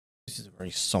is a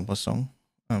very somber song.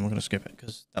 We're going to skip it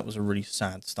because that was a really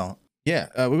sad start. Yeah,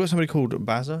 we've got somebody called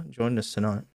Bazza joining us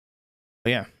tonight. But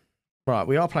yeah, right,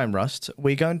 we are playing Rust.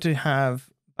 We're going to have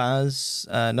Baz,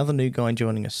 another new guy,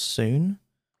 joining us soon.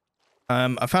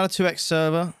 I found a 2x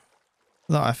server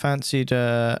that I fancied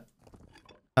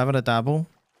having a dabble.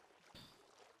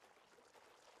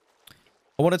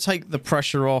 I want to take the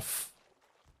pressure off.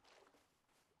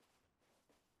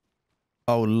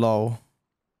 Oh, lol.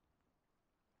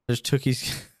 I just took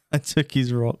his, I took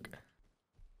his rock.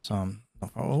 So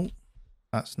oh,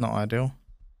 that's not ideal.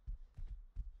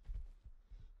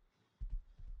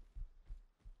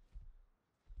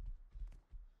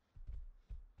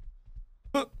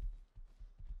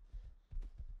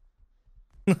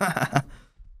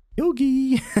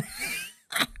 Yogi.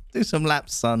 Do some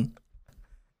laps, son.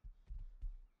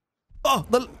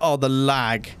 Oh, the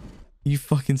lag. Are you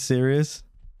fucking serious?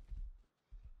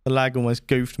 The lag almost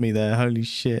goofed me there. Holy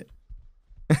shit.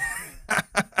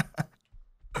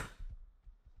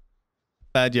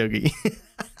 Bad Yogi.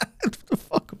 What the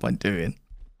fuck am I doing?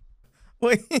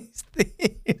 What is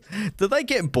this? Do they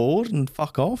get bored and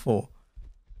fuck off, or?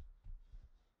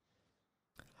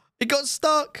 It got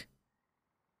stuck.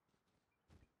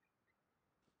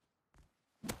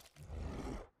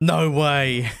 No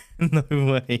way. No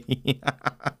way.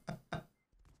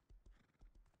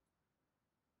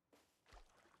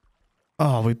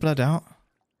 Oh, we bled out.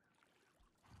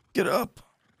 Get up.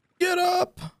 Get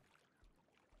up.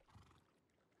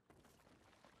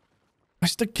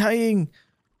 It's decaying.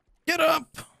 Get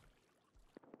up.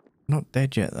 Not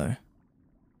dead yet, though.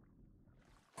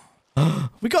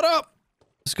 We got up.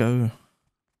 Let's go.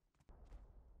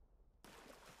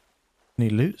 Any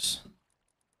loots?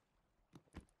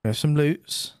 We have some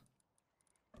loots.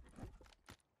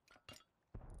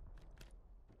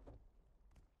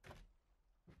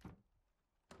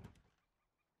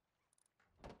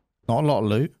 Not a lot of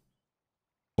loot.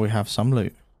 We have some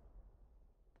loot.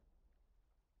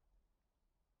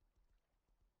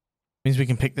 Means we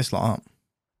can pick this lot up.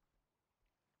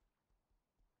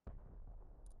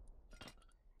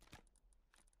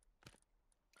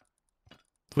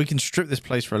 We can strip this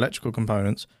place for electrical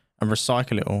components and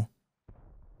recycle it all.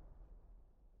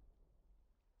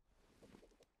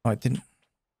 Oh, it didn't.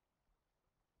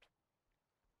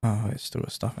 Oh, it's still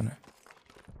got stuff in it.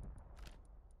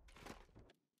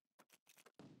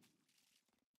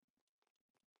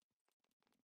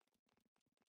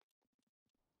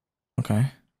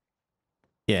 Okay.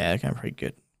 Yeah, okay, pretty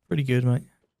good. Pretty good, mate.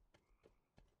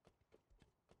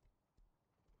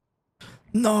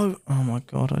 No! Oh my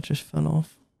god, I just fell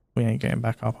off. We ain't getting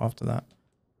back up after that.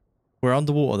 We're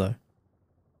underwater, though.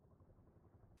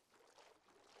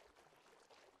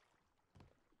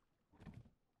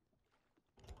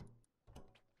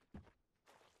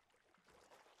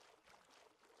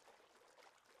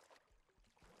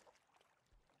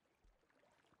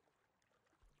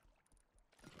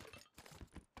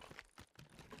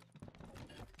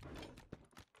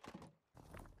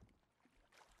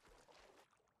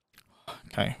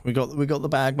 Okay, we got the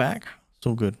bag back. It's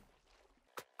all good.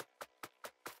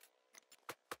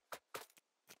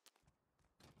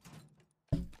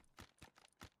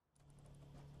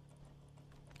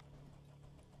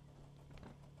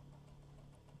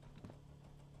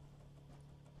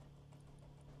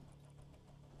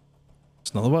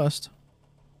 It's not the worst.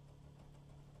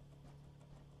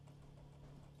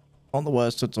 Not the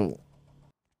worst at all.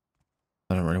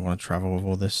 I don't really want to travel with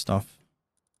all this stuff.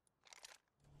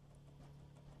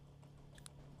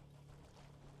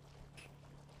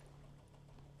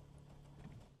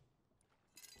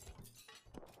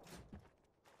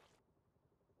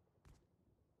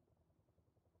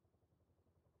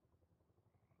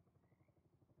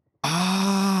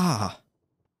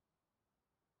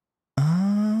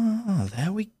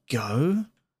 There we go.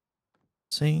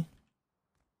 See?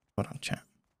 Well done, chat.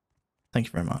 Thank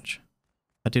you very much.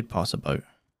 I did pass a boat.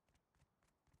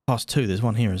 Pass two, there's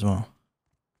one here as well.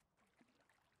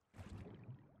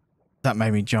 That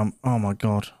made me jump. Oh my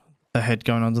god. The head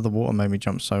going under the water made me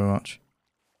jump so much.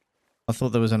 I thought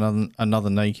there was another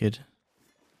naked.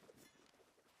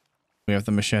 We have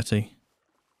the machete.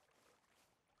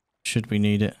 Should we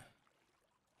need it?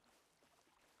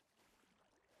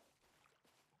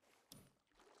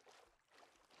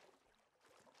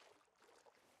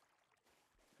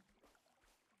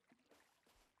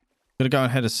 I'm gonna go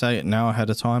ahead and say it now ahead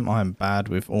of time. I am bad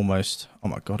with almost... Oh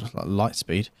my god, it's like light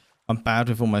speed. I'm bad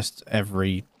with almost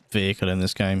every vehicle in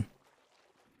this game.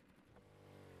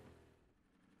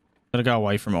 Gotta go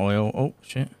away from oil. Oh,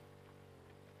 shit.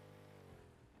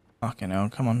 Fucking hell,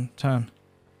 come on, turn.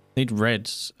 Need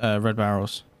reds, red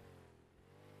barrels.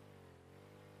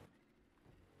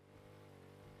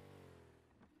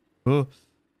 Oh.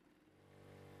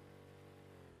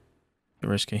 Bit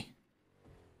risky.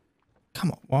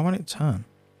 Come on, why won't it turn?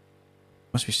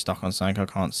 Must be stuck on something I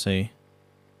can't see.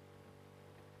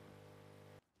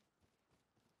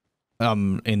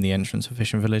 I'm in the entrance of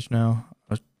Fishing Village now.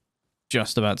 I was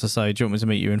just about to say, do you want me to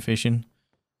meet you in fishing?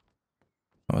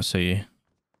 Oh, I see you.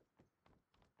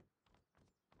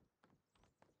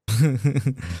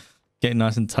 Getting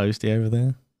nice and toasty over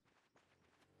there.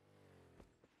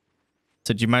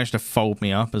 So did you manage to fold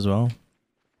me up as well?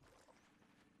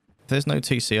 If there's no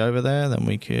TC over there, then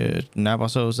we could nab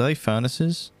ourselves. Are they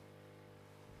furnaces?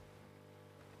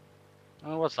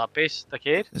 Oh, what's that base?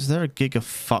 Decade? Is there a giga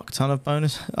fuck ton of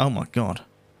bonus? Oh my god.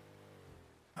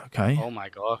 Okay. Oh my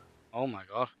god. Oh my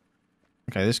god.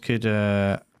 Okay, this could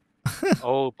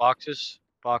Oh, boxes.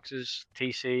 Boxes.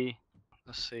 TC.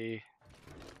 Let's see.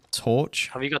 torch.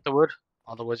 Have you got the wood?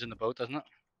 All the wood's in the boat, doesn't it?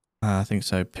 I think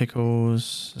so.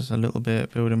 Pickles. There's a little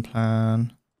bit. Building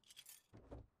plan.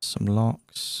 Some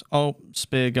locks. Oh,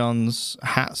 spear guns.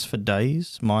 Hats for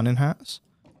days. Mining hats.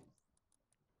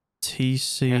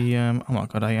 TC. Yeah. Oh my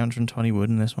god, 820 wood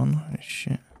in this one. Oh,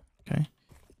 shit. Okay.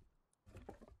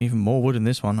 Even more wood in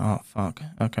this one. Oh fuck.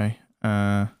 Okay.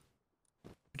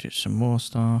 Do some more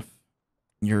stuff.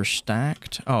 You're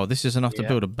stacked. Oh, this is enough to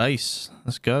build a base.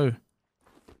 Let's go.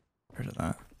 Get rid of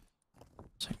that.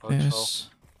 Take this.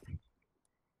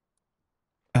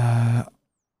 I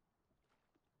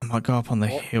might go up on the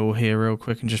hill here real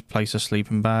quick and just place a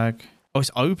sleeping bag. Oh,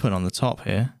 it's open on the top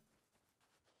here.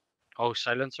 Oh,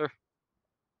 silencer.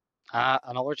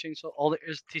 Another chainsaw. Oh,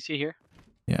 there's TC here.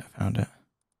 Yeah, found it.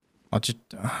 I just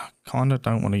kind of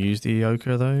don't want to use the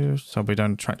Yoka though, so we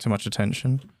don't attract too much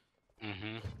attention.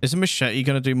 Is a machete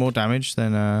going to do more damage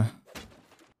than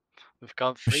We've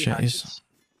got 3 machetes? hatchets.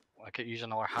 I could use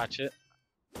another hatchet.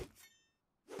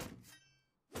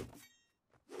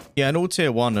 Yeah, and all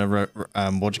tier 1 are,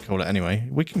 what do you call it anyway?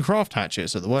 We can craft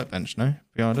hatchets at the workbench, no?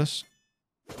 Behind us?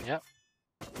 Yep.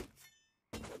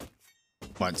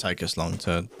 Won't take us long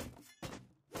to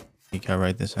eco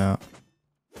raid this out.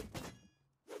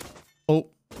 Oh,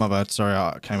 my bad. Sorry,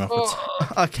 I came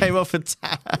off I came off a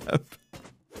tab.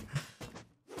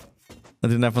 I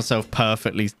didn't have myself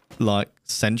perfectly, like,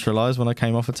 centralized when I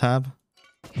came off a tab.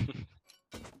 Let's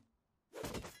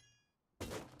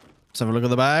have a look at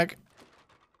the bag.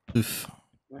 Oof.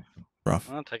 Rough.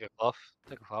 I'll take a cloth.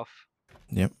 Take a cloth.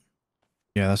 Yep.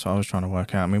 Yeah, that's what I was trying to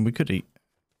work out. I mean, we could eat.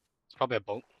 It's probably a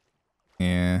boat.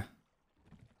 Yeah.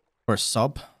 Or a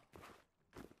sub.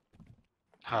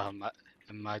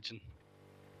 Imagine.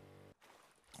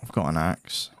 I've got an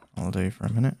axe. I'll do for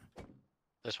a minute.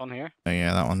 This one here? Oh,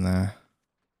 yeah, that one there.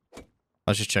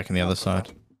 I was just checking the other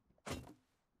side.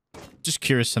 Just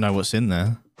curious to know what's in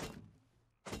there.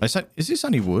 Is this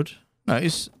only wood? No,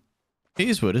 it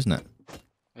is wood, isn't it?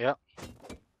 Yeah.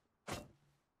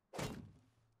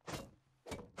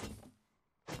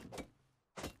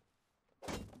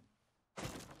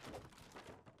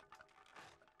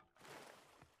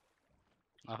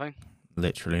 Nothing?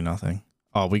 Literally nothing.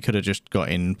 Oh, we could have just got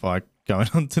in by going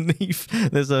underneath.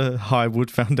 There's a high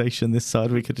wood foundation this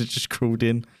side. We could have just crawled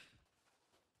in.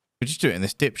 We just do it in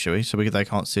this dip, shall we? So they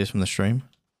can't see us from the stream.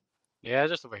 Yeah,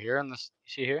 just over here in this.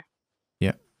 You see here?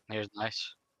 Yeah. Here's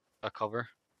nice. A cover.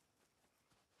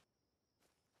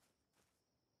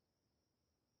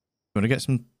 You want to get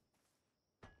some...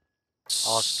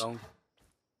 Oh, stone.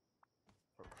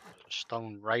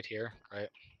 Stone right here. Great.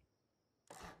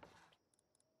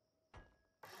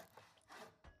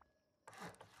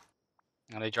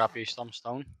 And they drop you some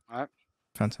stone. Alright.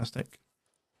 Fantastic.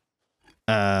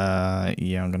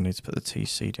 Yeah, I'm going to need to put the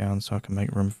TC down so I can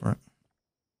make room for it.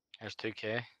 Here's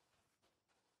 2k.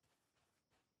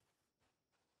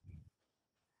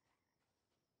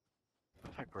 I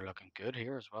think we're looking good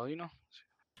here as well, you know?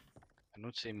 I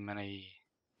don't see many...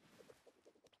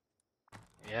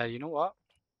 Yeah, you know what?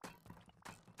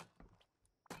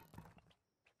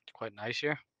 It's quite nice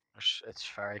here. It's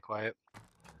very quiet.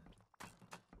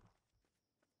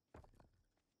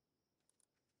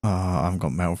 I haven't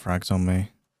got metal frags on me.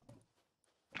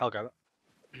 I'll grab it.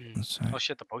 Let's see. Oh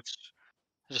shit, the boat's...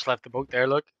 I just left the boat there,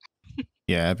 look.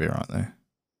 Yeah, it'll be right there.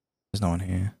 There's no one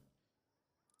here.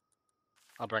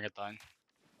 I'll bring it down.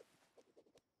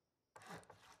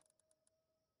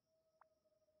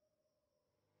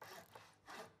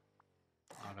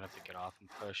 I'm gonna have to get off and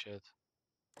push it.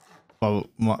 Well,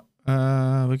 what?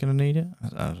 Are we going to need it? I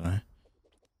don't know.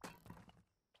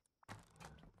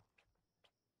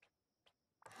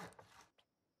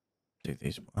 Do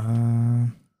these.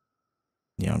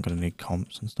 Yeah, I'm going to need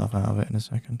comps and stuff out of it in a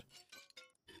second.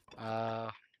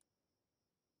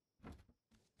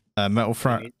 Metal What do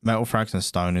you need? frags and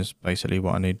stone is basically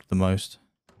what I need the most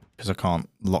because I can't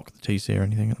lock the TC or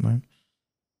anything at the moment,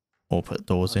 or put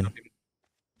doors in.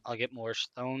 I'll get more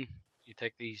stone. You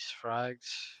take these frags.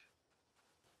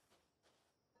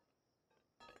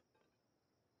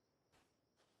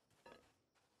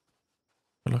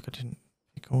 I feel like I didn't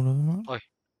pick all of them up. Oh,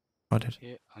 I did.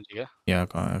 yeah, and yeah. Yeah, I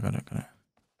got it. I got it. Got it.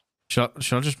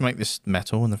 Should I just make this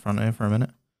metal in the front here for a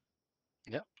minute?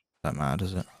 Yep. That matter,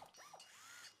 does it?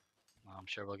 I'm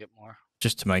sure we'll get more.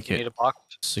 Just to make You it need a box?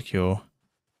 secure.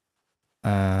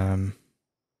 Or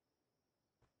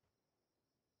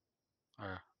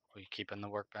will you keep in the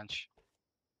workbench?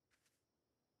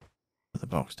 Put the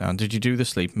box down. Did you do the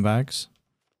sleeping bags?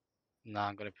 Nah,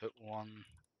 I'm gonna put one.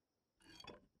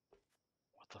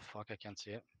 What the fuck? I can't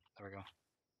see it. There we go.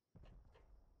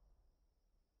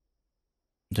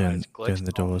 It's Doing glitched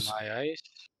the on doors. my eyes.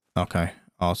 Okay,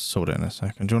 I'll sort it in a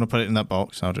second. Do you want to put it in that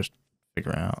box? I'll just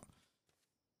figure it out.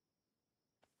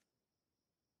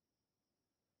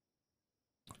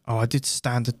 Oh, I did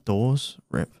standard doors.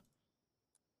 Rip.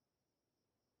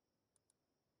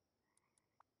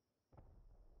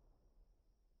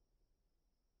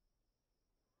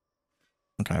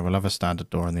 Okay, we'll have a standard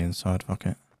door on the inside. Fuck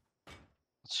it.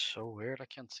 That's so weird. I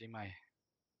can't see my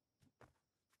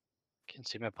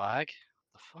bag.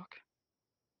 The fuck?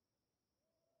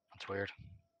 That's weird.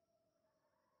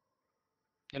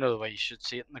 You know the way you should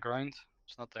see it in the ground?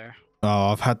 It's not there. Oh,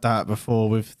 I've had that before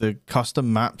with the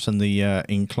custom maps and the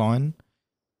incline.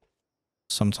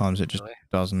 Sometimes it just Really?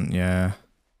 doesn't. Yeah.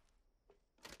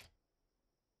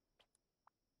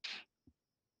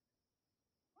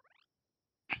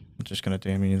 I'm just gonna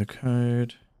DM you the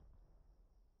code.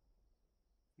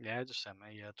 Yeah, just send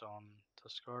me it on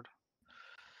Discord.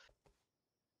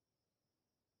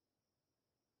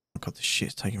 Oh god, this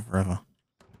shit's taking forever.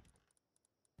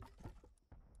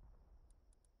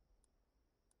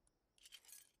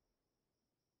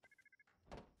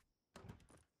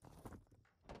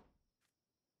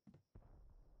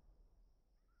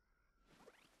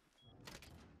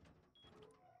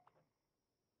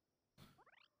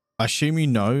 I assume you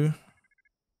know,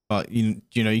 but you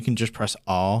know you can just press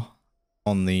R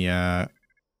on the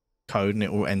code and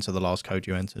it will enter the last code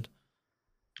you entered.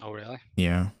 Oh, really?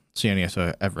 Yeah. So you only have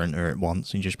to ever enter it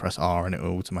once. You just press R and it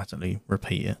will automatically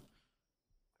repeat it,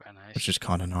 Very nice. which is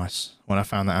kind of nice. When I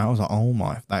found that out, I was like, "Oh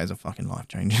my, that is a fucking life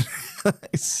changing."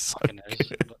 It's so Fucking is.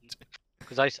 good.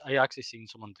 Because I actually seen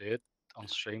someone do it on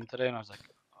stream today, and I was like,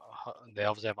 they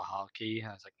obviously have a hotkey, and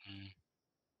I was like,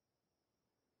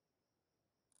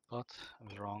 but I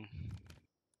was wrong.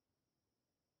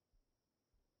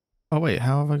 Oh wait,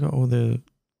 how have I got all the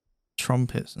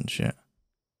trumpets and shit?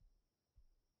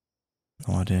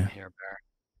 No idea. Here,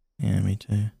 bear. Yeah, me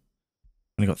too.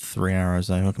 Only got 3 arrows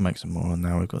though. I can make some more, and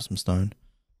now we've got some stone.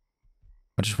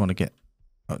 I just want to get.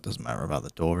 Oh, it doesn't matter about the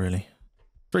door really.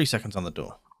 3 seconds on the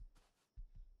door.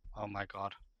 Oh my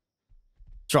god.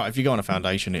 It's right. If you go on a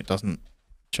foundation, it doesn't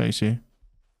chase you.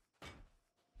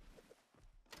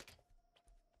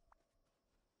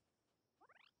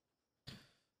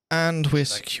 And we're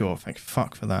secure. Thank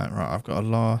fuck for that. Right, I've got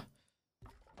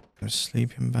a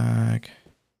sleeping bag.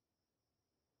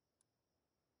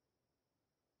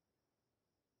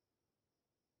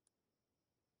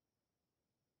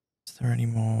 Is there any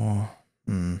more?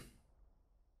 Right,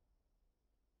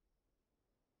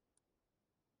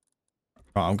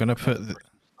 I'm gonna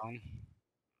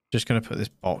just gonna put this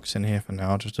box in here for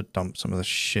now, just to dump some of the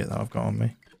shit that I've got on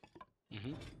me.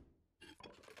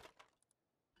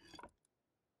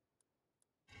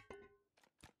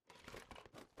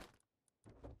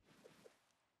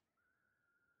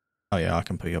 Oh yeah, I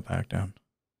can put your bag down.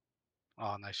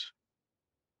 Oh, nice.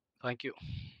 Thank you.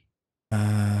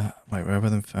 Wait, where were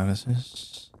the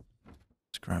furnaces?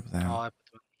 Let's grab them. Oh,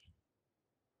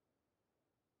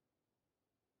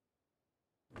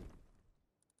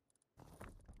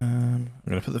 I'm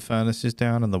gonna put the furnaces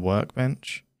down and the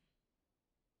workbench.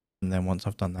 And then once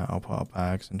I've done that, I'll put our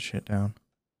bags and shit down.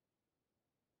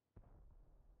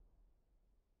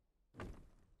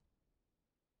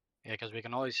 yeah, because we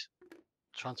can always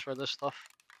transfer this stuff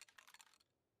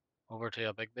over to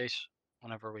a big base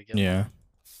whenever we get Yeah. one.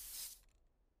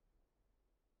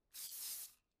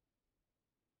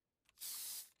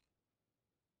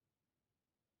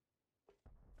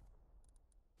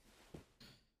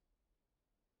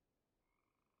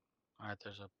 Alright,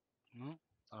 there's a no,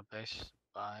 not a base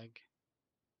bag.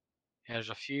 Yeah, there's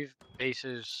a few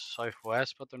bases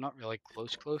southwest, but they're not really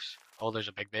close. Oh, there's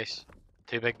a big base.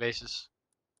 2 big bases.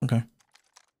 Okay.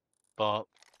 But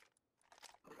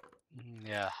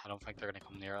yeah, I don't think they're gonna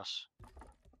come near us.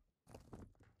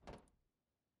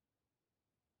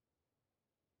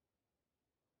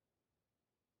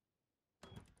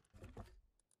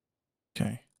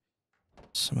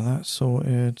 Some of that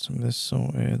sorted. Some of this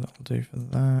sorted. That'll do for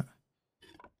that.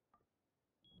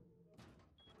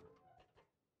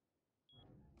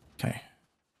 Okay.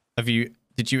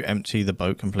 Did you empty the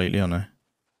boat completely or no?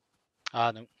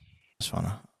 No. That's fine.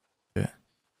 I'll do it.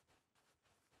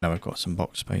 Now we've got some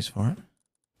box space for it.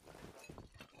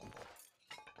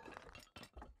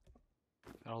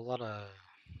 Got a lot of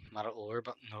metal ore,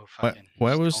 but no Where, fucking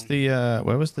where was stone.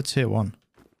 the tier 1?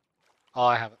 Oh,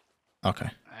 I have it. Okay.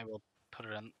 I will put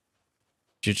it in.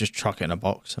 You just chuck it in a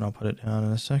box and I'll put it down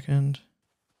in a second.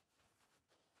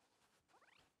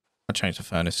 I changed the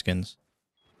furnace skins.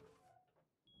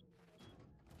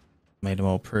 Made them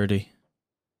all pretty.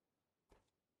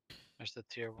 There's the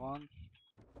tier 1.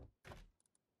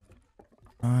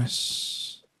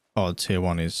 Nice. Oh, the tier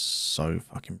 1 is so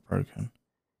fucking broken.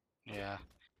 Yeah.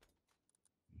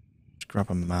 Just grab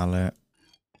a mallet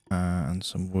and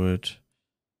some wood,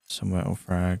 some metal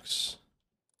frags.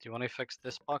 Do you want to fix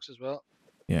this box as well?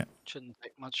 Yeah. Shouldn't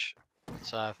take much.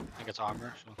 It's I think it's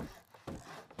armor, so.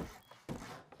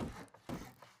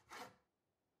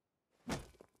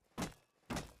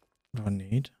 What do I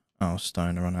need? Oh,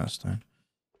 stone. I run out of stone.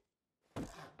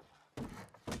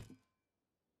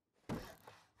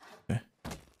 Okay.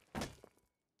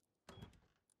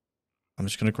 I'm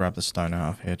just going to grab the stone out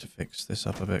of here to fix this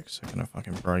up a bit because they're going to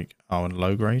fucking break. Oh, and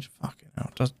low grade? Fucking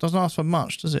hell. Doesn't ask for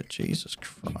much, does it? Jesus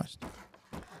Christ.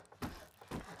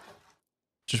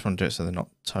 Just want to do it so they're not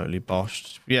totally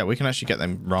boshed. Yeah, we can actually get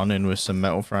them running with some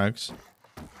metal frags.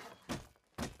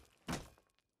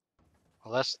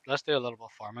 Well, let's do a little bit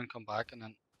of farming, come back, and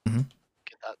then Mhm.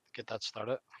 get that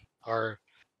started. Or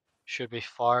should we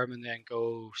farm and then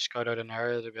go scout out an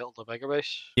area to build a bigger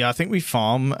base? Yeah, I think we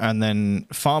farm and then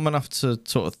farm enough to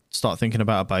sort of start thinking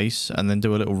about a base and then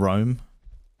do a little roam.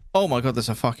 Oh my god, there's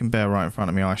a fucking bear right in front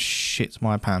of me. I shit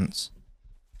my pants.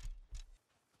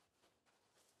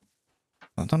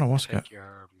 I don't know what's I going think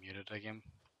you're muted again.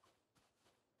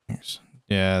 Thanks.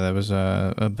 Yeah, there was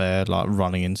a bear like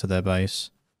running into their base.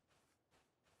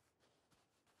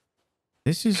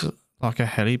 This is like a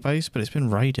heli base, but it's been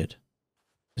raided.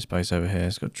 This base over here,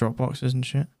 it's got drop boxes and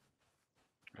shit.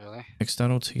 Really?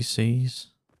 External TCs.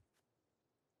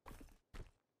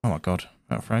 Oh my god,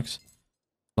 metal frags.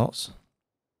 Lots.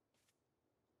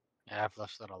 Yeah, I've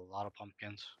left out a lot of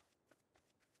pumpkins.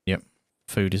 Yep.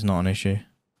 Food is not an issue.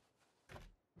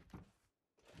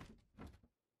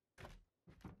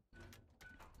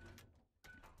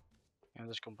 I'm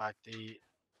just going back to the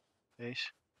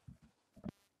base.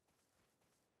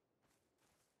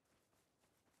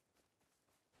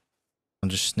 I'm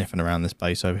just sniffing around this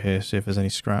base over here, see if there's any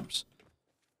scraps.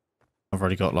 I've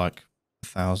already got like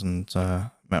 1,000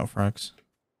 metal frags.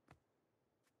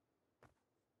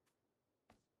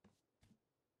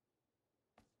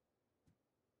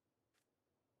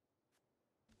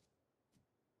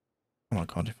 Oh my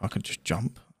god, if I could just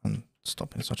jump and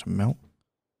stop in such a melt.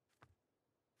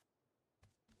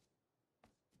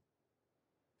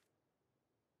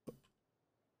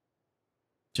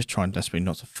 Just trying desperately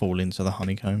not to fall into the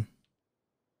honeycomb.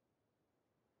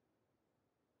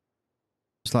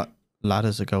 It's like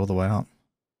ladders that go all the way up.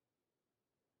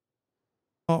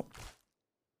 Oh.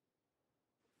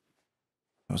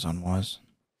 That was unwise.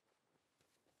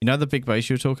 You know the big base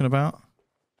you were talking about?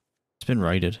 It's been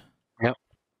raided. Yep.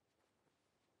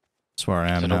 That's where I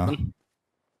Is am it now. open?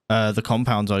 The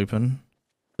compound's open.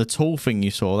 The tall thing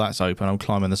you saw, that's open. I'm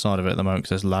climbing the side of it at the moment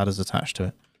because there's ladders attached to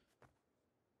it.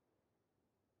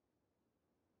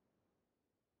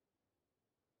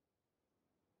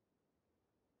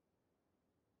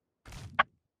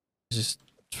 Is this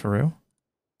for real?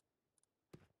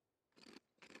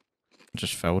 I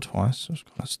just fell twice. It was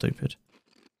kind of stupid.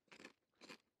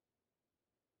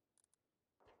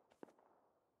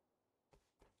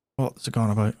 Oh, there's a guy on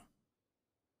a boat.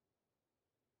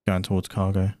 Going towards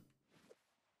cargo.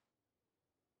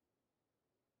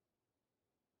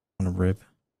 On a rib.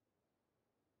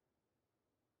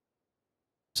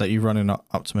 Is that you running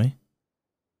up to me?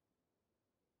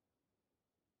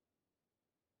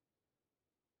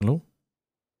 Hello?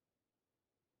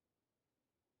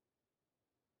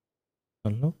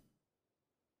 Hello?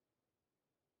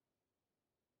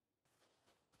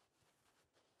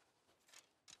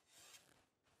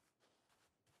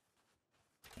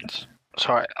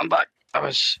 Sorry, I'm back. I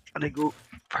to go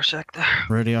for a sec there.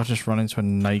 Really? I'll just run into a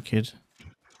naked.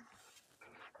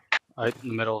 Out in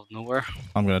the middle of nowhere.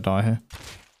 I'm going to die here.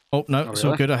 Oh, no. Oh, It's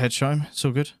all really? good. I headshot him. It's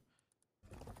all good.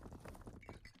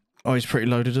 Oh, he's pretty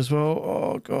loaded as well.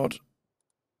 Oh, God.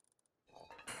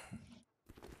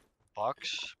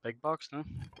 Box? Big box, no?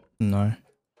 No.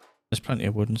 There's plenty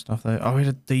of wood and stuff there. Oh, he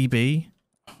had a DB.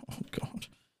 Oh, God.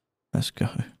 let's go.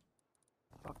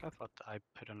 Fuck, I thought I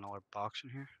put another box in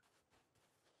here.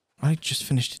 I just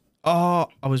finished it. Oh,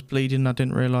 I was bleeding. I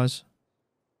didn't realise.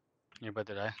 Yeah, but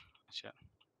did I? Shit.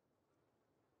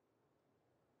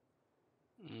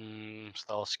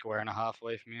 Still a square and a half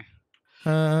away from you.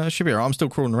 Should be alright. I'm still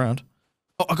crawling around.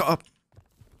 Oh, I got up.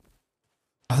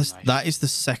 Oh, Nice. that is the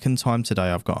second time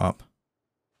today I've got up.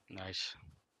 Nice.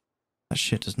 That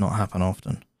shit does not happen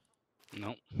often.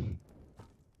 Nope.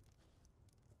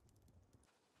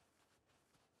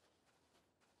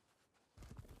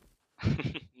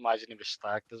 Imagine he was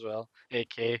stacked as well.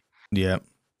 AK. Yeah,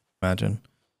 imagine.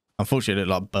 Unfortunately, it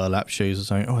looked like burlap shoes or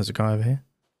something. Oh, there's a guy over here.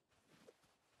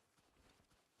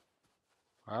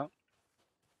 Well,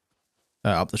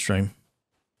 Up the stream.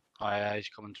 oh yeah, he's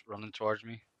coming, running towards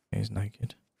me. He's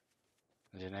naked.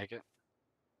 Is he naked?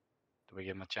 Do we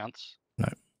give him a chance? No.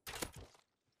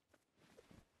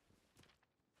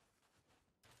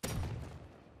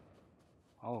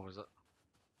 Oh, was it?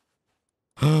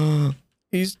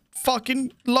 He's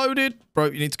fucking loaded. Bro,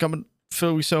 you need to come and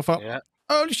fill yourself up. Yeah.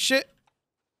 Holy shit.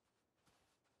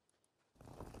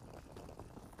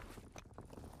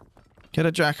 Get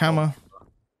a jackhammer.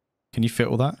 Can you fit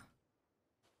all that?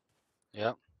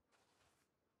 Yep.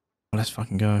 Well, let's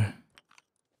fucking go.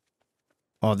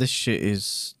 Oh, this shit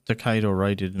is decayed or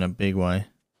raided in a big way.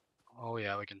 Oh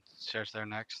yeah, we can search there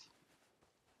next.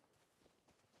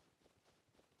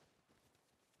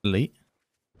 Elite.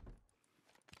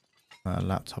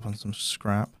 Laptop and some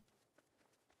scrap.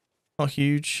 Not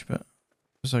huge, but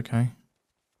it's okay.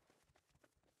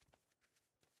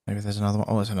 Maybe there's another one.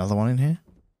 Oh, there's another one in here.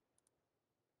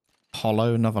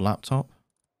 Hollow, another laptop.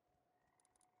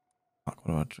 Fuck,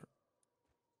 what do I...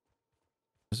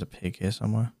 There's a pig here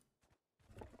somewhere.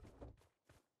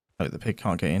 Oh, the pig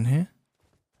can't get in here?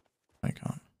 I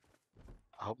can't.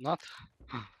 I hope not.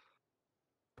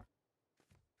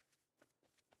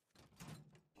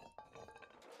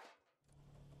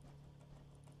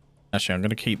 Actually, I'm going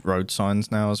to keep road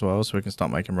signs now as well, so we can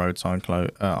start making road sign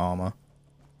armor.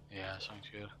 Yeah, sounds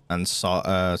good. And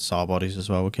SAR bodies as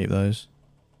well, we'll keep those.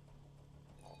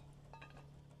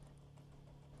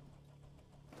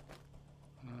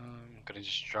 I'm gonna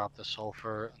just drop the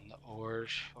sulfur and the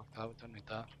ores. Fuck that, we don't need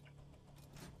that.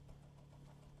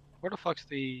 Where the fuck's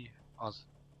the... Oh,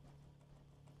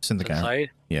 It's in the garage.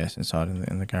 inside? Yeah, it's inside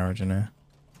in the garage in there.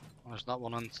 Oh, there's not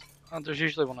one on... Oh, there's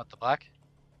usually one at the back.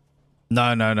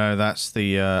 No, that's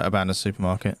the abandoned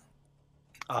supermarket.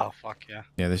 Oh, fuck yeah.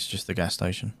 Yeah, this is just the gas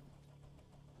station.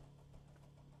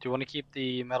 Do you want to keep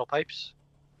the metal pipes?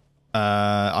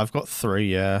 I've got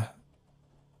 3, yeah.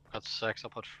 I've got 6, I'll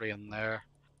put 3 in there.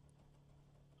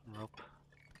 Nope.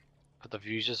 Put the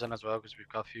fuses in as well, because we've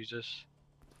got fuses.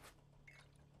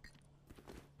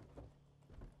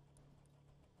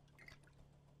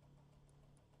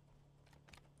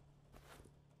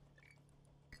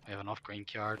 We have enough green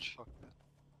cards. Fuck that.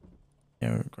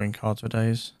 Yeah, green cards for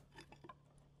days.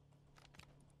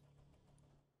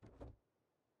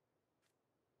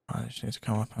 I just need to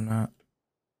come up on that.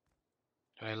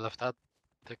 Do I lift that?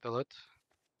 Take the loot?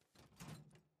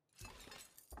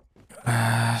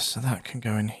 So that can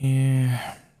go in here.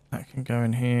 That can go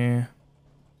in here.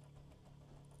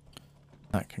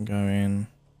 That can go in.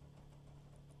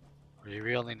 We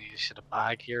really need to set a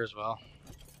bag here as well.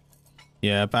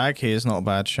 Yeah, bag here is not a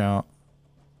bad shout.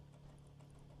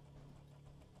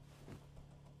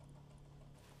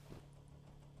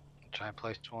 Try and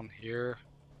place one here.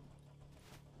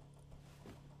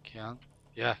 Can.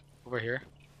 Yeah, over here.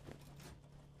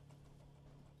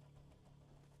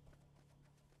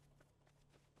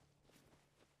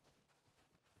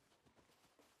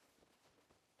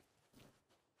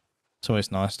 It's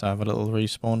always nice to have a little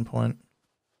respawn point.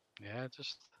 Yeah,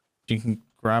 just... You can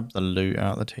grab the loot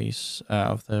out of the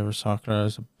out of the recycler.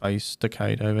 There's a base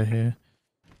decayed over here.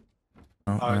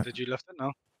 Oh, did you lift it?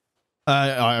 No?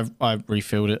 I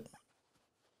refilled it.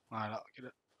 Alright, I'll get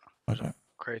it. I don't.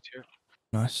 Crate here.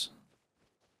 Nice.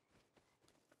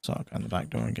 So I'll go in the back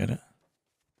door and get it.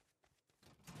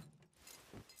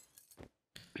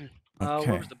 Okay.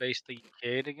 Where was the base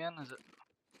decayed again? Is it?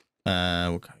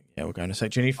 We'll go, yeah, we're going to say,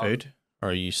 do you need food? Or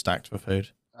are you stacked for food?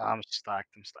 I'm stacked.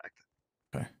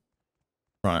 Okay.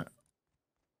 Right.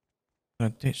 I'm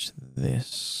going to ditch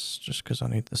this just because I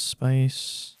need the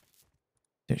space.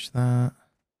 Ditch that.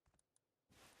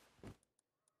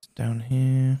 It's down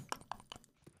here.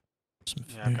 Some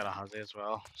food. Yeah, I've got a hazy as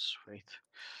well. Sweet.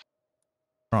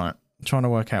 Right. I'm trying to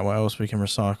work out what else we can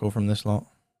recycle from this lot.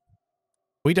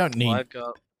 We don't need I've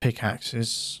got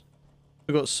pickaxes.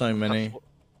 We've got so many.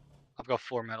 I've got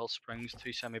 4 metal springs,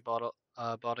 2 semi bodies,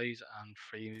 and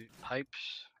 3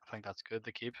 pipes. I think that's good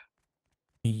to keep.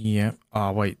 Yep.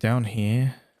 Oh, wait, down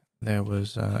here, there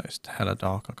was, it's hella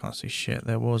dark, I can't see shit.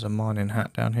 There was a mining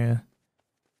hat down here.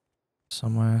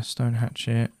 Somewhere, stone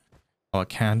hatchet. Oh, a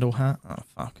candle hat? Oh,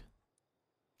 fuck.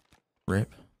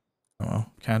 Rip. Oh,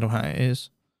 well, candle hat it is.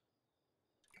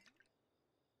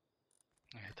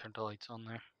 Yeah, turn the lights on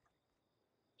there.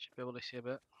 Should be able to see a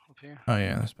bit up here. Oh,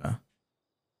 yeah, that's better.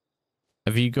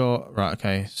 Have you got, right,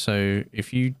 okay, so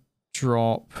if you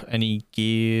drop any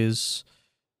gears,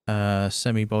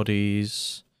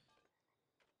 semi-bodies,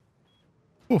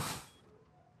 oof,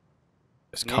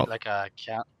 it's Need cold. like a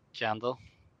candle.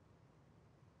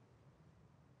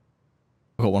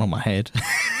 I've got one on my head.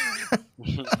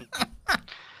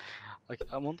 Like,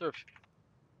 I wonder if.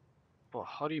 Well,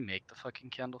 how do you make the fucking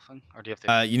candle thing? Or do you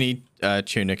have to? You need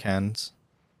tuna cans,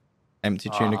 empty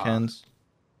tuna Ah, cans.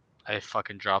 I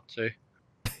fucking dropped two.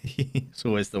 It's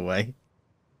always the way.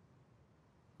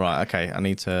 Right, okay, I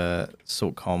need to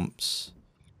sort comps.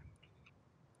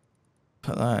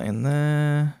 Put that in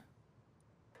there.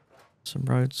 Some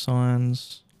road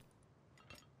signs.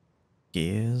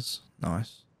 Gears.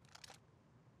 Nice.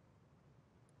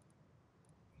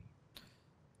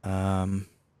 Um.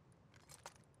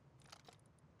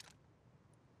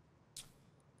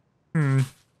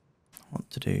 What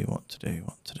to do, what to do,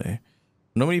 what to do.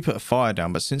 Normally you put a fire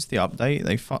down, but since the update,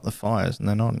 they fuck the fires and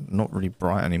they're not really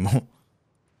bright anymore.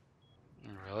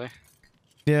 Really?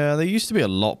 Yeah, they used to be a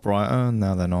lot brighter and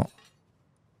now they're not.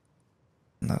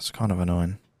 And that's kind of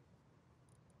annoying.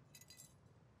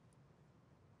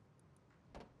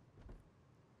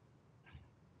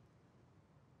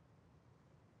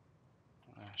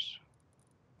 There's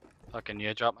fucking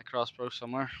you drop my crossbow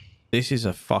somewhere. This is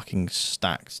a fucking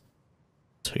stacked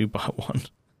 2x1.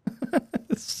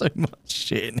 There's so much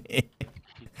shit in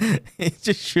here. It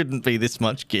just shouldn't be this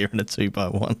much gear in a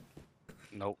 2x1.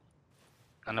 Nope.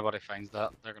 Anybody finds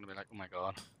that, they're gonna be like, oh my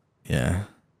god. Yeah.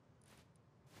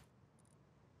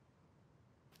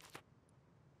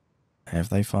 If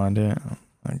they find it,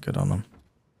 good on them.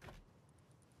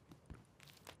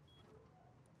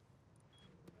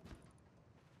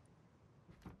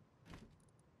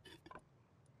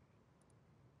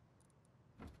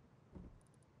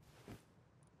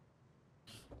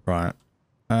 Right.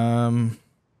 Do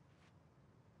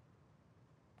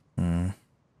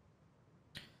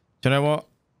you know what?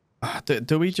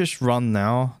 Do we just run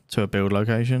now to a build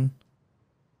location?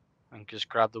 And just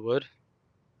grab the wood.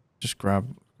 Just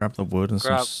grab the wood and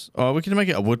Grab. some. Oh, we can make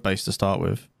it a wood base to start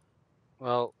with.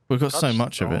 Well, We've got so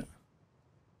much of stone. it.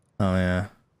 Oh yeah.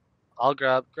 I'll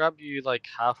grab you like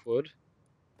half wood.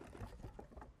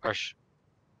 Or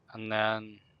and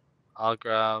then I'll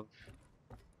grab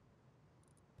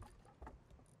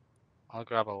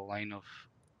a line of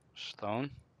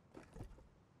stone.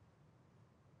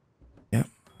 Yep.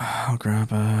 I'll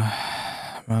grab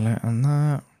a mallet and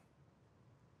that.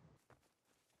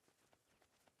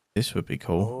 This would be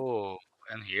cool. Oh,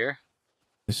 in here?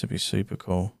 This would be super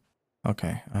cool.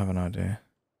 Okay, I have an idea.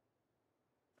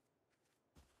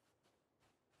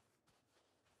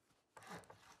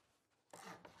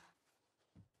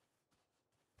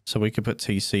 So we could put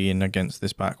TC in against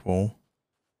this back wall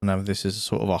and have this as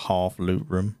sort of a half loot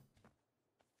room.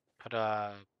 Put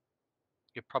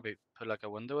you probably put like a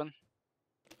window in.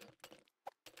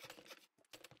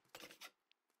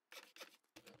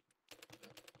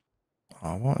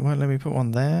 Oh, what? It won't let me put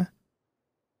one there?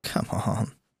 Come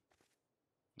on.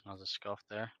 I'll just scuff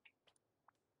there.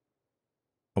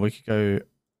 Or we could go...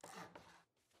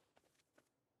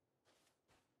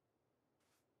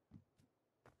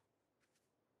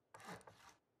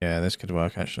 Yeah, this could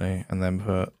work actually. And then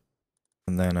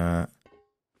I'm gonna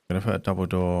put a double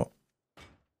door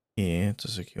here to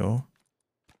secure.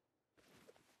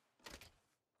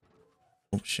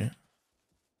 Oh shit.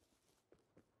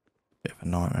 Bit of a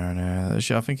nightmare in there.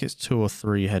 Actually, I think it's 2 or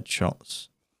 3 headshots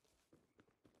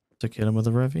to kill him with a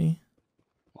Revy.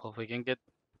 Well, if we can get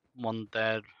one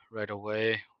dead right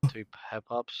away, 2 head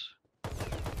pops.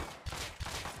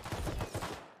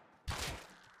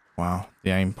 Wow, the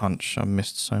aim punch. I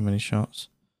missed so many shots.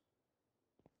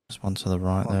 There's one to the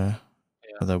right there.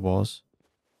 Yeah. Where there was.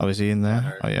 Oh, is he in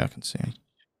there? Oh yeah, I can see him.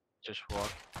 Just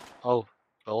walk. Oh,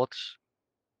 bullets.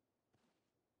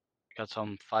 Got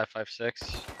some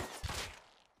 5.56.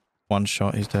 One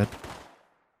shot, he's dead.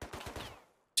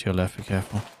 To your left, be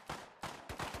careful.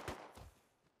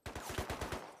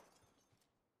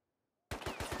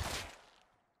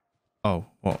 Oh,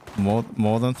 what?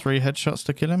 More than 3 headshots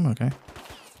to kill him? Okay.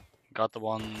 Got the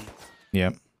one.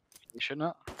 Yep. You should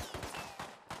not.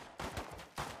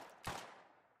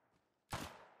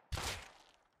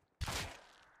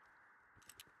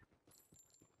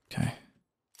 Okay.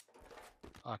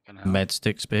 Fucking hell. Med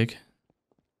stick's big.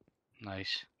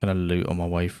 Nice. Gonna loot on my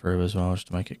way through as well, just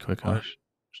to make it quicker. There's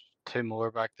 2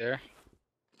 more back there.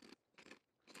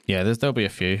 Yeah, there'll be a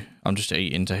few. I'm just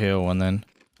eating to heal and then.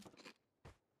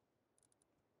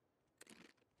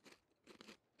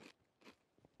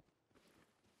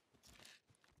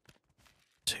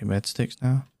 Two med sticks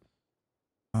now.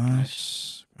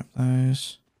 Nice. Grab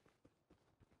those.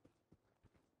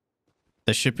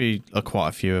 There should be quite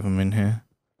a few of them in here.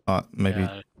 Maybe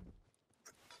Yeah.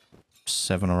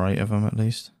 7 or 8 of them at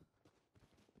least.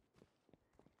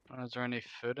 Is there any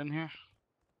food in here?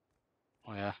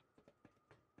 Oh yeah.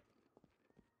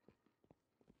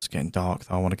 It's getting dark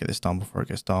though. I want to get this done before it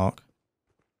gets dark.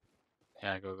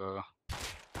 Yeah, go, go, go.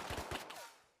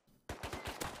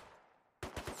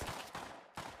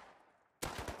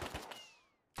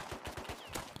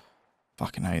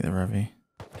 Fucking hate the Revy.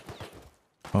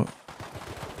 Oh,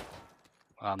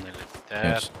 I'm nearly dead.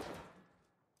 yes.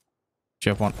 Do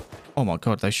you have one? Oh my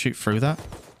god, they shoot through that?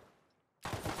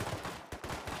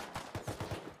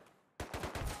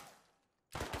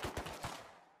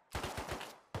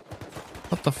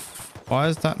 What the why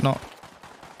is that not...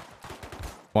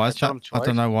 Why is that? I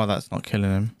don't know why that's not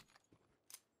killing him.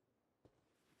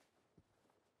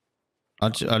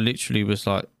 I literally was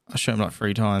like... I shot him like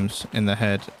 3 times in the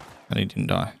head and he didn't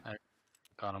die.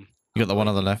 Got him. You got the one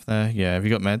on the left there? Yeah, have you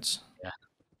got meds? Yeah.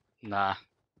 Nah.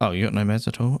 Oh, you got no meds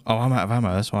at all? Oh, I'm out of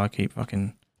ammo. That's why I keep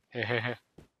fucking... Here, here, here.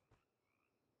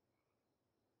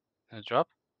 Did it drop?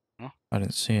 No? I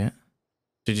didn't see it.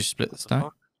 Did you split the stack?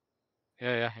 Fuck?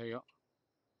 Yeah, yeah, here you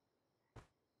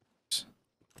go.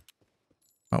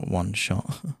 About 1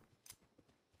 shot.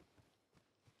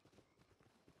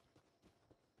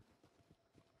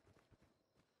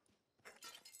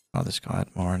 Oh, this guy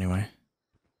had more anyway.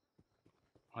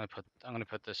 I'm gonna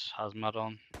put this hazmat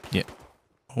on. Yeah.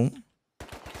 Oh.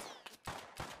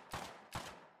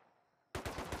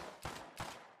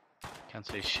 Can't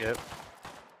see shit.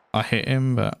 I hit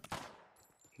him, but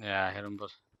Yeah, I hit him,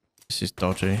 but this is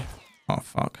dodgy. Oh,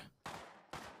 fuck.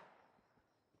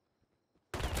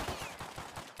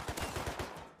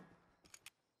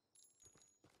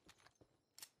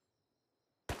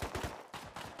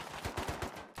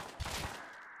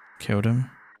 Killed him.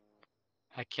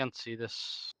 I can't see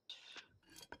this.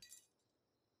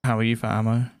 How are you for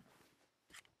ammo?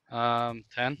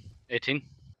 10, 18.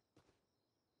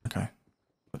 Okay.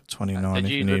 Got 29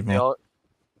 if you need loot more.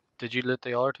 Did you loot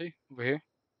the other two over here?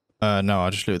 No, I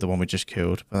just looted the one we just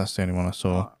killed, but that's the only one I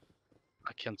saw.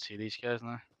 I can't see these guys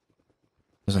now.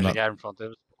 There's There's a another, guy in front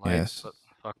of us. Yes. But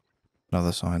fuck.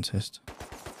 another scientist.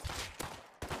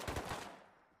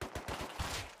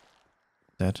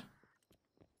 Dead.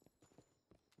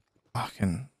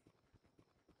 Fucking...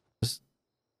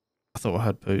 I thought I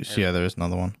had boots. Yeah, there is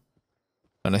another one.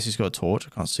 Unless he's got a torch, I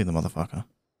can't see the motherfucker.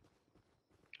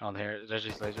 On here, there's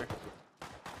his laser.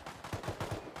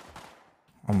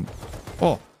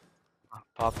 Oh!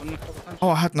 Popped him a couple times. Oh,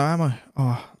 I had no ammo.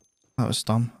 Oh, that was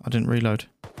dumb. I didn't reload.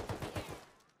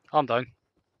 Oh, I'm down.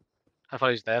 I thought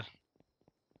he was dead.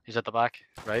 He's at the back,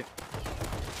 right?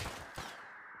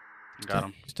 Got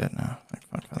him. He's dead now. Thank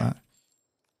fuck for that.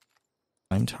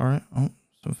 Flame turret. Oh,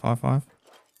 some 5.5.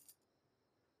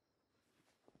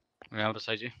 Right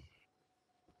beside you.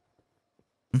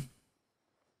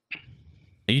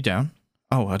 Are you down?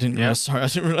 Oh, I didn't realize. Sorry, I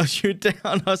didn't realize you were down.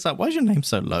 I was like, why is your name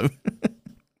so low?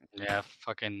 Yeah,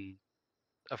 fucking.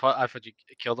 I thought you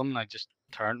killed him and I just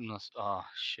turned and was, oh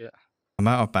shit. I'm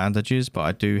out of bandages, but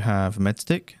I do have a med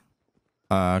stick.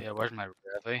 Yeah, where's my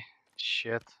revy?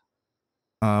 Shit.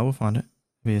 We'll find it.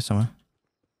 Here somewhere.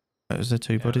 Is there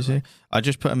 2 bodies here? I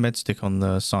just put a med stick on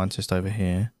the scientist over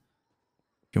here.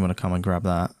 If you want to come and grab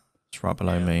that, it's right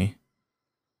below me.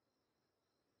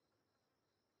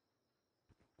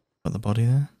 Got the body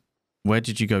there. Where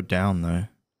did you go down though?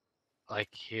 Like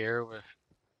here with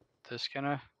this kind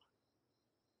of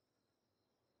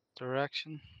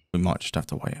direction. We might just have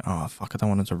to wait. Oh fuck! I don't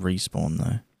want it to respawn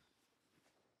though.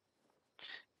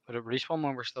 Would it respawn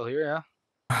when we're still here? Yeah.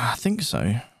 I think so.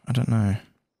 I don't know.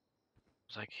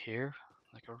 It's like here,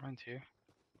 like around here.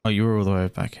 Oh, you were all the way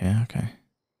back here. Okay.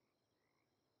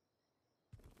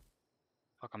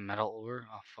 Fucking metal ore.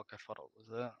 Oh fuck! I thought it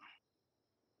was that.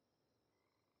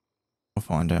 We'll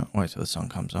find out. Wait till the sun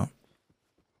comes up.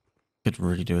 Could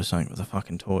really do something with a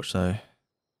fucking torch though.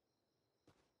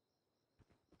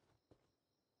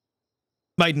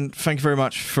 Maiden, thank you very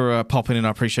much for popping in. I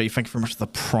appreciate you. Thank you very much for the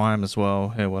prime as well.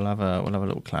 Here, we'll have a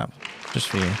little clap just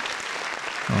for you.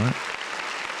 All right.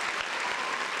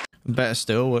 Better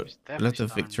still, let the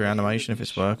victory animation if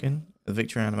it's working. The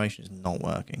victory animation is not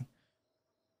working.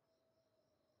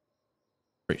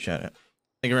 Appreciate it.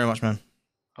 Thank you very much, man.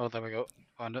 Oh, there we go.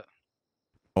 Found it.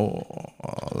 Oh,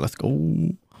 let's go.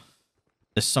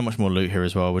 There's so much more loot here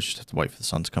as well. We just have to wait for the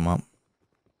sun to come up.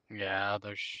 Yeah,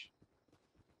 there's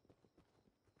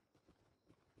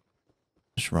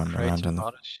Just run crates around and in the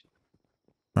bodies.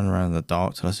 run around in the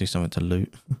dark till I see something to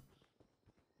loot.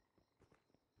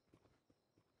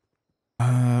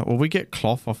 Will we get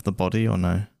cloth off the body or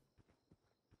no?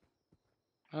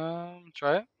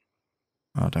 Try it.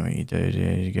 I don't think you do.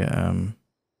 You get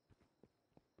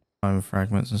bone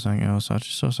fragments and something else. I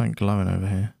just saw something glowing over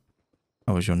here.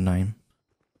 That was your name.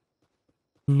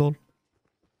 Lol.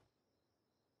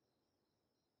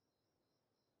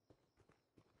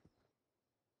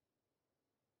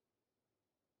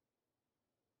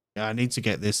 Yeah, I need to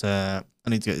get this. I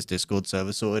need to get this Discord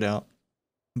server sorted out.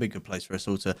 Be a good place for us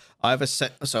all to. I have a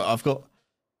set. So I've got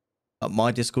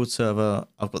my Discord server.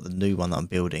 I've got the new one that I'm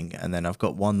building, and then I've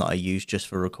got one that I use just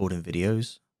for recording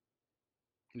videos.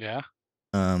 Yeah.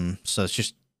 So it's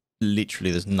just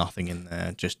literally there's nothing in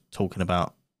there. Just talking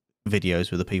about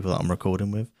videos with the people that I'm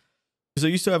recording with. Because I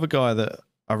used to have a guy that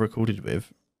I recorded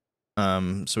with.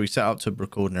 So we set up to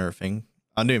record and everything.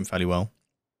 I knew him fairly well.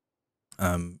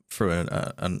 Through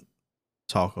a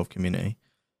Tarkov community,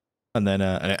 and then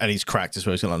and he's cracked as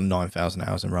well. He's got like 9,000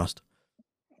 hours in Rust.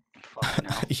 Fucking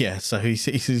hell. Yeah, so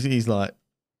he's like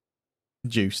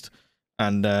juiced,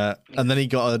 and then he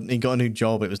got a new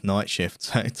job. It was night shift,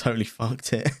 so it totally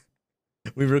fucked it.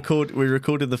 We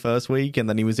recorded the first week, and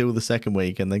then he was ill the second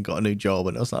week, and then got a new job,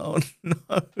 and I was like, oh no.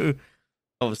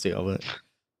 Obviously, I was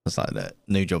like, that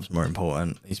new job's more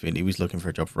important. He was looking for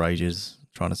a job for ages,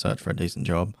 trying to search for a decent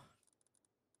job.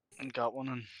 Got one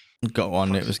and Got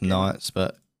one. It was nice,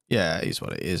 but yeah, it's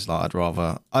what it is. Like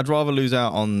I'd rather lose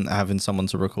out on having someone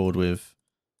to record with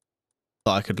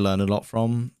that I could learn a lot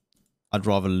from. I'd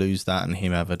rather lose that and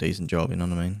him have a decent job. You know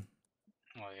what I mean?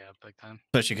 Oh yeah, big time.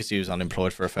 Especially because he was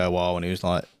unemployed for a fair while and he was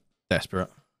like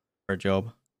desperate for a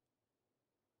job.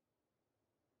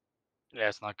 Yeah,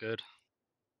 it's not good.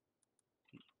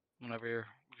 Whenever you're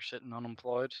sitting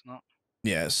unemployed, it's not.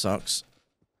 Yeah, it sucks.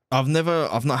 I've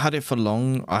not had it for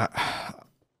long.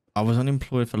 I was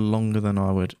unemployed for longer than I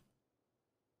would.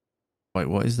 Wait,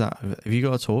 what is that? Have you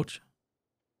got a torch?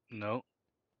 No.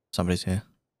 Somebody's here.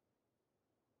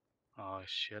 Oh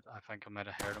shit, I think I might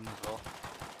have heard him as well.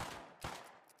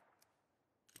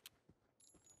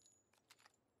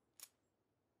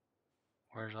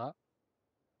 Where's that?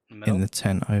 In the middle? In the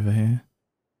tent over here.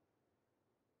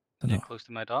 Yeah, close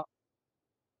to my dot.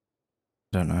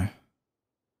 Don't know.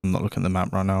 I'm not looking at the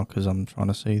map right now because I'm trying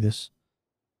to see this.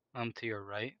 I'm to your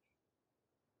right.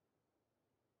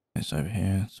 It's over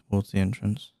here towards the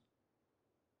entrance.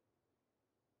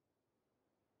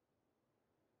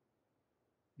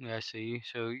 Yeah, I see you.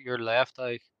 So your left,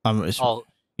 It's, oh,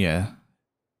 yeah.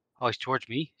 oh, he's towards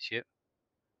me. Shit.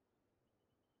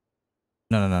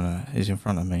 No. He's in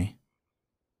front of me.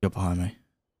 You're behind me.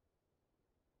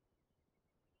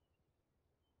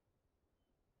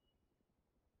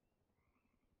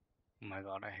 Oh my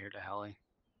god, I hear the heli.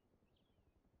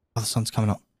 Oh, the sun's coming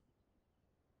up.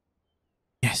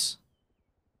 Yes.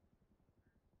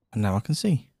 And now I can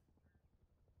see.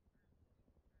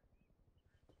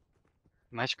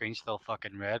 My screen's still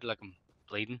fucking red, like I'm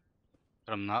bleeding,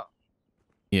 but I'm not.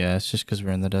 Yeah, it's just because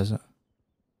we're in the desert.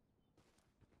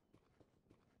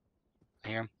 I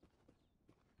hear him.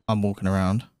 I'm walking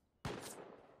around.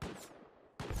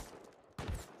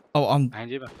 Oh, I'm Behind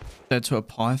you, man. dead to a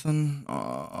python.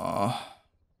 Oh.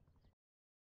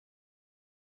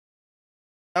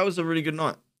 That was a really good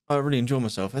night. I really enjoyed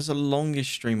myself. That's the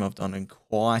longest stream I've done in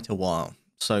quite a while.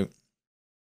 So,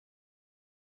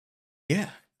 yeah,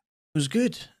 it was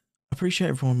good. Appreciate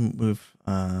everyone with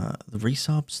the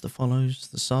resubs, the follows,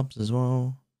 the subs as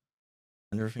well,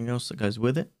 and everything else that goes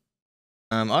with it.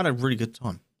 I had a really good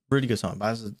time. Really good time.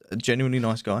 Baz is a genuinely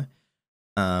nice guy.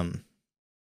 100%.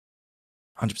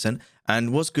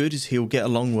 And what's good is he'll get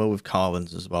along well with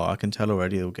Carbons as well. I can tell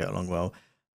already he'll get along well.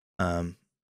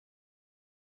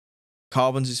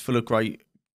 Carbons is full of great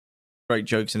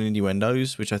jokes and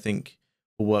innuendos, which I think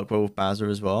will work well with Bazza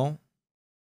as well.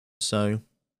 So,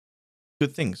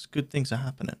 good things are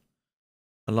happening.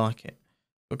 I like it.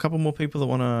 Got a couple more people that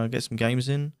want to get some games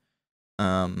in.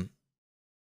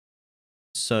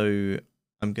 So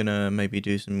I'm gonna maybe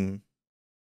do some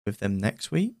with them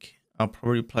next week. I'll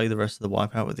probably play the rest of the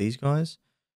Wipeout with these guys,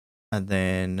 and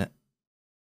then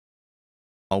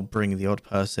I'll bring the odd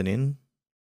person in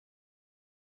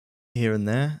here and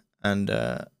there, and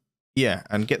yeah,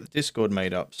 and get the Discord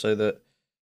made up so that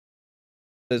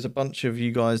there's a bunch of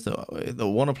you guys that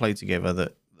want to play together,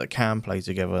 that can play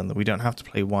together, and that we don't have to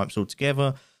play wipes all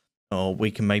together. or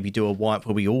we can maybe do a wipe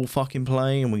where we all fucking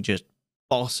play and we just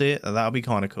boss it. That would be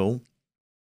kind of cool.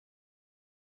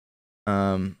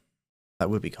 That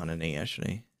would be kind of neat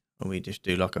actually. When we just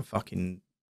do like a fucking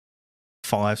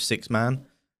 5-6 man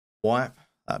wipe,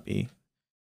 that'd be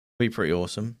pretty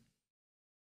awesome.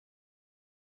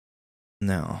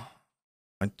 Now,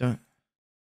 I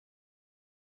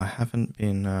haven't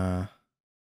been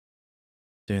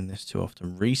doing this too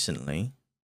often recently,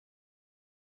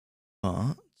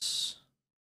 but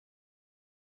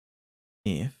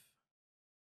if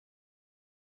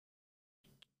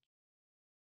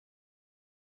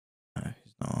no,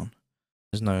 he's not on.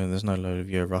 There's no load of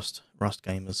your Rust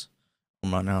gamers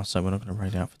on right now, so we're not going to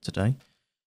raid out for today.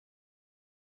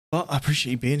 But I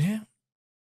appreciate you being here.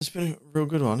 It's been a real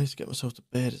good one. I need to get myself to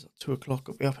bed. It's like 2 o'clock.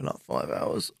 I'll be up in like 5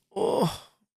 hours. Oh,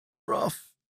 rough.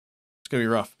 It's gonna be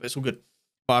rough, but it's all good.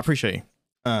 But I appreciate you.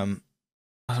 I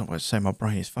don't know what to say. My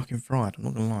brain is fucking fried. I'm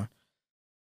not gonna lie.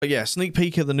 But yeah, sneak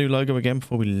peek at the new logo again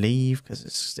before we leave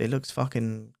because it looks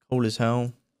fucking cool as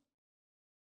hell.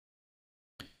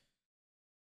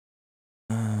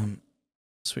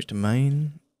 Switch to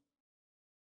main.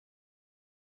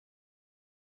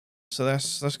 So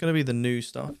that's gonna be the new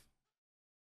stuff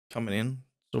coming in.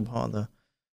 It's all part of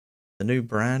the new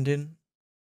branding.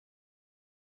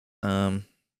 I'm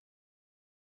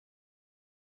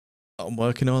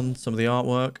working on some of the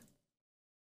artwork.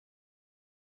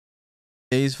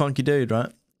 He's a funky dude,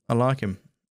 right? I like him.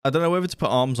 I don't know whether to put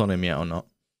arms on him yet or not.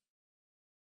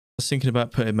 I was thinking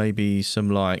about putting maybe some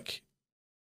like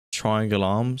triangle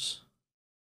arms.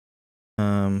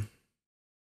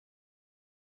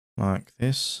 Like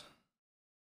this.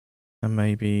 And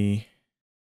maybe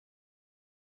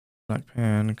black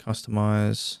pen,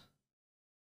 customize,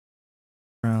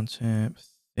 round tip,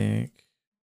 thick,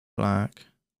 black.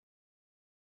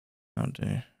 I'll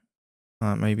do.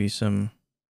 Maybe some.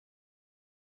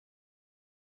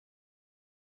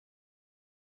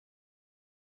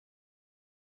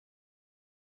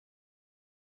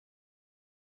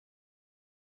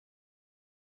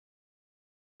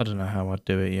 I don't know how I'd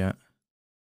do it yet.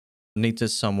 I need to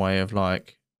some way of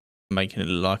like making it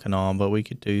look like an arm, but we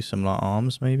could do some like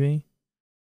arms maybe.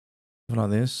 Like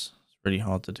this. It's really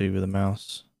hard to do with a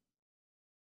mouse.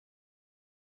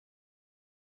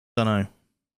 Don't know.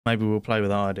 Maybe we'll play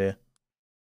with that idea.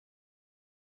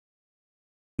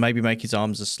 Maybe make his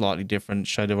arms a slightly different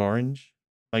shade of orange.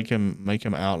 Make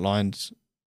him outlined.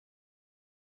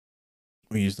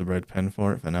 We use the red pen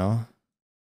for it for now.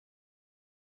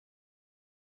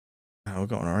 Oh, we've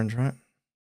got an orange, right?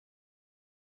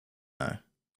 No.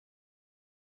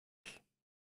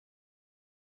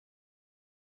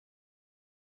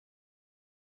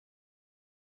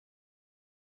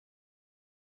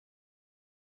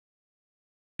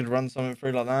 Could run something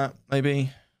through like that,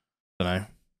 maybe. Don't know.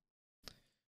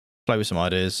 Play with some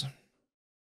ideas.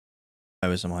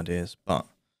 But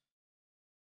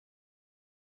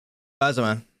Baza,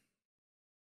 man.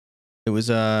 It was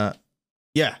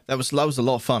yeah, that was a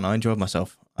lot of fun. I enjoyed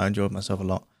myself. a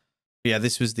lot. But yeah,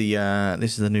 this is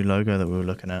the new logo that we were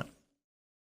looking at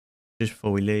just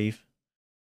before we leave.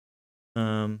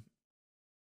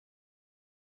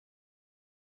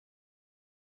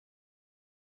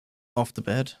 Off the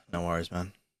bed. No worries,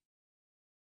 man.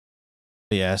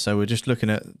 But yeah, so we're just looking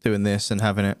at doing this and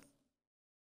having it.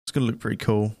 It's gonna look pretty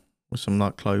cool with some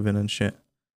like clothing and shit.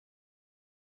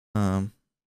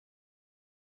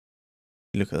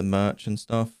 You look at the merch and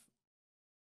stuff.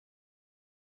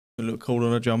 It look cool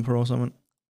on a jumper or something.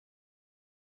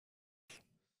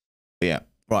 But yeah,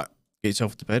 right. Get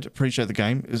yourself to bed. Appreciate the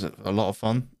game. It was a lot of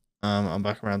fun. I'm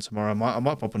back around tomorrow. I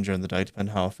might pop on during the day,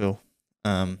 depending how I feel.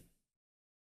 I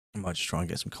might just try and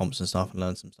get some comps and stuff and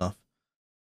learn some stuff.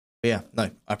 But yeah,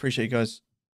 no, I appreciate you guys.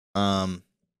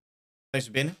 Thanks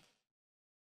for being here.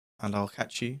 And I'll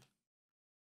catch you.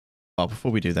 Oh,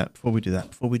 before I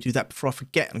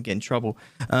forget and get in trouble,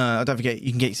 don't forget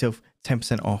you can get yourself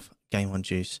 10% off Game on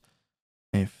Juice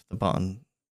if the button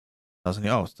doesn't.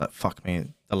 Oh, that fuck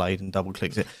me, delayed and double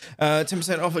clicks it.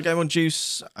 10% off at Game on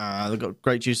Juice. They've got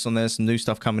great juice on there. Some new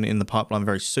stuff coming in the pipeline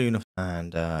very soon,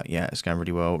 and yeah, it's going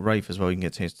really well. Rafe as well. You can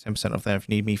get 10% off there if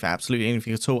you need me for absolutely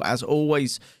anything at all. As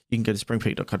always, you can go to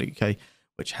springpeak.co.uk,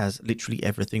 which has literally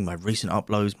everything. My recent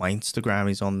uploads, my Instagram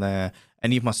is on there,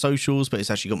 any of my socials, but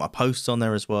it's actually got my posts on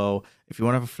there as well. If you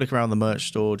want to have a flick around the merch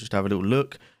store, just have a little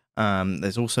look.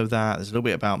 There's also that. There's a little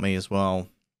bit about me as well.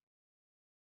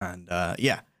 And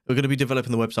yeah, we're going to be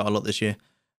developing the website a lot this year,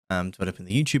 developing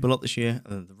the YouTube a lot this year.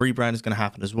 The rebrand is going to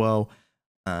happen as well.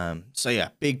 So yeah,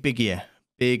 big year.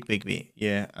 Big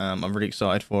year. I'm really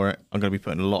excited for it. I'm going to be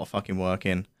putting a lot of fucking work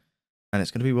in, and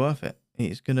it's going to be worth it.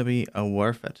 It's going to be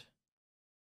worth it.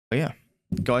 But yeah,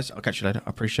 guys, I'll catch you later. I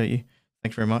appreciate you.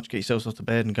 Thank you very much. Get yourselves off to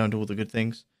bed and go and do all the good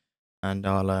things. And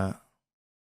I'll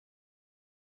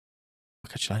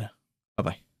catch you later. Bye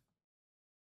bye.